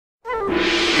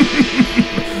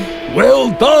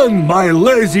Well done, my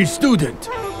lazy student.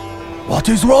 What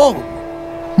is wrong?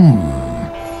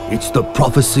 It's the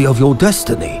prophecy of your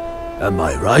destiny. Am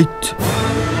I right?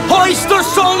 Hoist the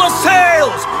solar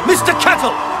sails, Mr.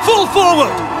 Kettle! Full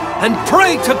forward! And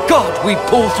pray to God we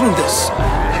pull through this.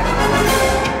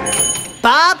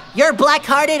 Bob, you're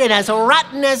black-hearted and as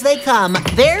rotten as they come.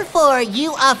 Therefore,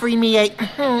 you offering me a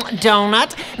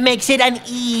donut makes it an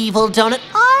evil donut.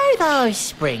 Are those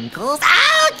sprinkles?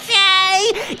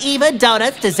 Okay! Even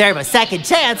donuts deserve a second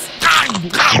chance.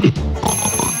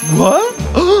 What?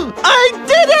 I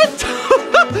did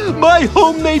it! My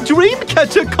homemade dream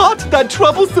catcher caught that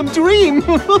troublesome dream.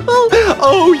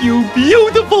 Oh, you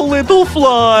beautiful little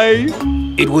fly.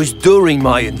 It was during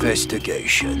my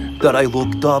investigation that I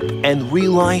looked up and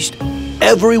realized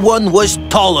everyone was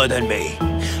taller than me.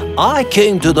 I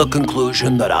came to the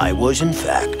conclusion that I was, in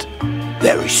fact,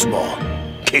 very small.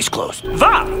 Case closed.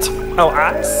 What? Oh,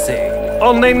 I see.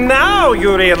 Only now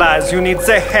you realize you need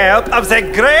the help of the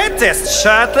greatest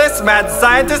shirtless mad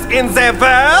scientist in the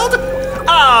world?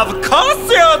 Of course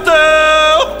you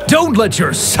do! Don't let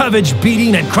your savage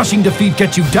beating and crushing defeat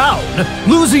get you down.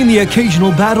 Losing the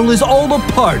occasional battle is all a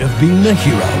part of being a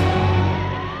hero.